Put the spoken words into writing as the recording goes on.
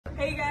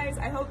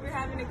I hope you're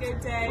having a good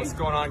day. What's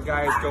going on,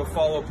 guys? Go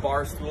follow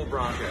Barstool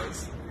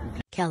Broncos.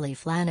 Kelley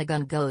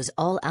Flanagan goes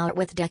all out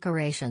with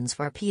decorations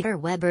for Peter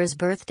Weber's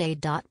birthday.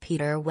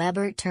 Peter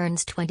Weber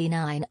turns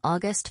 29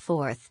 August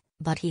 4th,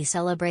 but he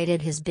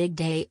celebrated his big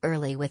day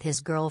early with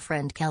his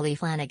girlfriend Kelley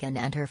Flanagan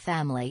and her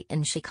family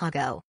in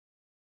Chicago.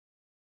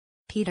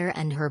 Peter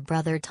and her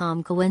brother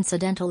Tom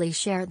coincidentally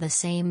share the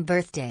same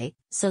birthday,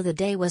 so the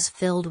day was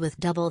filled with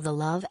double the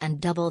love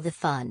and double the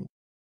fun.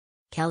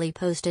 Kelley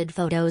posted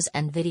photos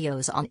and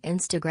videos on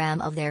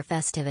Instagram of their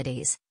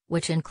festivities,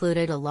 which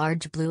included a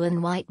large blue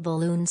and white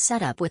balloon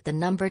setup with the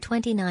number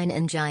 29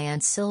 in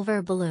giant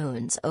silver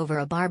balloons over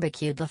a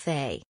barbecue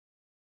buffet.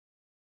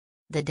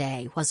 The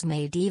day was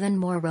made even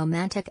more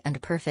romantic and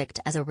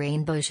perfect as a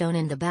rainbow shone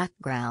in the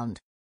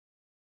background.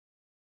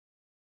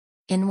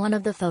 In one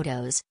of the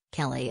photos,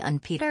 Kelley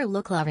and Peter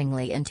look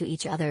lovingly into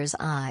each other's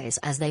eyes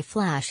as they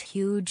flash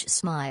huge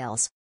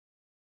smiles.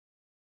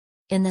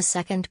 In the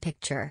second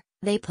picture,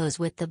 they pose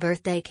with the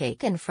birthday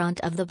cake in front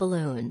of the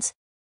balloons.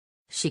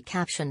 She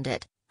captioned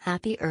it,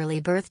 "Happy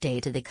early birthday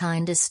to the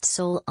kindest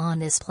soul on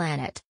this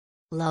planet.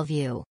 Love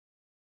you."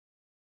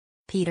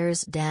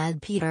 Peter's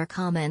dad Peter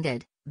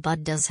commented,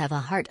 "Bud does have a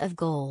heart of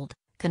gold,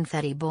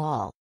 confetti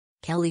ball."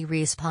 Kelley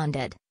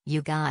responded,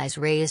 "You guys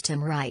raised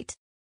him right."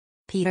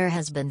 Peter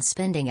has been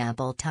spending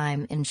ample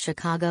time in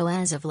Chicago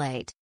as of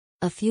late.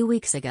 A few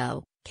weeks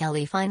ago,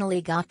 Kelley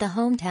finally got the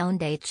hometown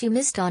date she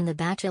missed on The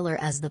Bachelor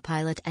as the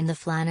pilot, and the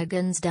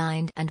Flanagans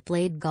dined and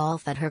played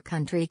golf at her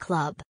country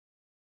club.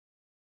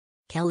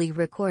 Kelley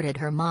recorded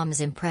her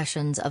mom's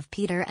impressions of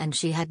Peter and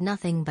she had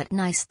nothing but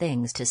nice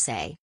things to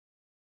say.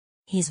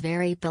 "He's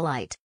very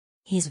polite.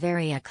 He's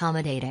very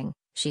accommodating,"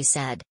 she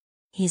said.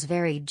 "He's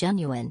very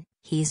genuine,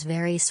 he's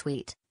very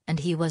sweet, and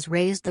he was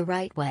raised the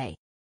right way.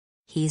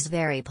 He's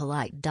very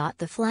polite."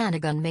 The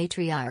Flanagan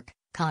matriarch,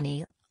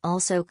 Connie,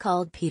 also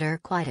called Peter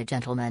quite a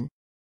gentleman.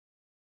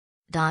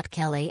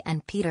 Kelley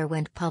and Peter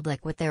went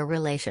public with their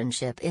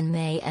relationship in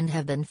May and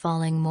have been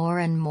falling more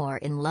and more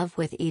in love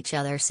with each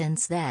other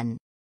since then.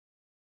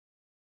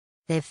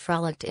 They've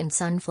frolicked in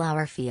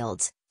sunflower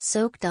fields,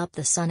 soaked up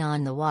the sun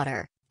on the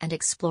water, and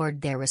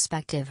explored their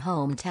respective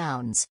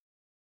hometowns.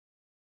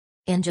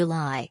 In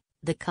July,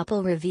 the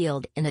couple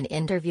revealed in an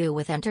interview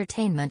with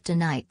Entertainment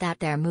Tonight that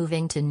they're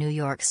moving to New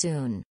York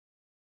soon.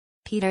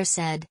 Peter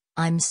said,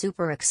 "I'm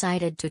super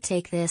excited to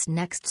take this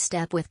next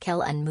step with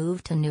Kel and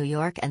move to New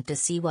York and to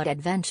see what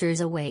adventures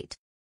await."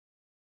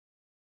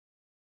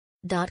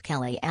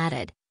 Kelley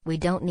added, "We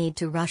don't need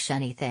to rush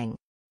anything.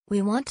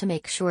 We want to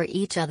make sure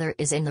each other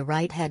is in the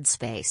right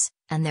headspace,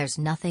 and there's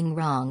nothing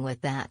wrong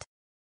with that.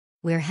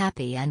 We're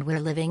happy and we're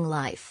living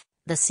life."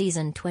 The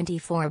season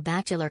 24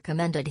 Bachelor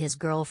commended his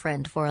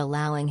girlfriend for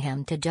allowing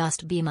him to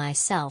just be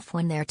myself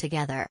when they're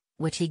together,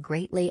 which he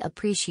greatly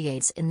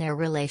appreciates in their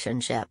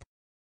relationship.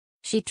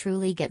 "She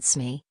truly gets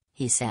me,"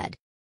 he said.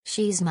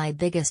 "She's my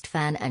biggest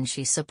fan and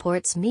she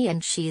supports me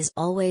and she's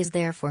always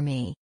there for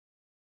me.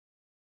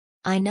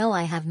 I know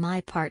I have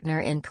my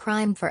partner in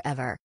crime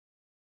forever."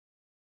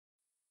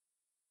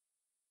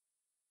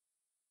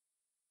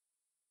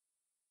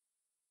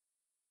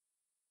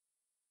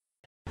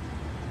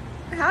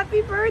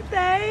 Happy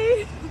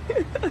birthday!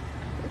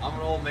 I'm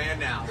an old man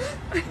now.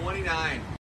 29.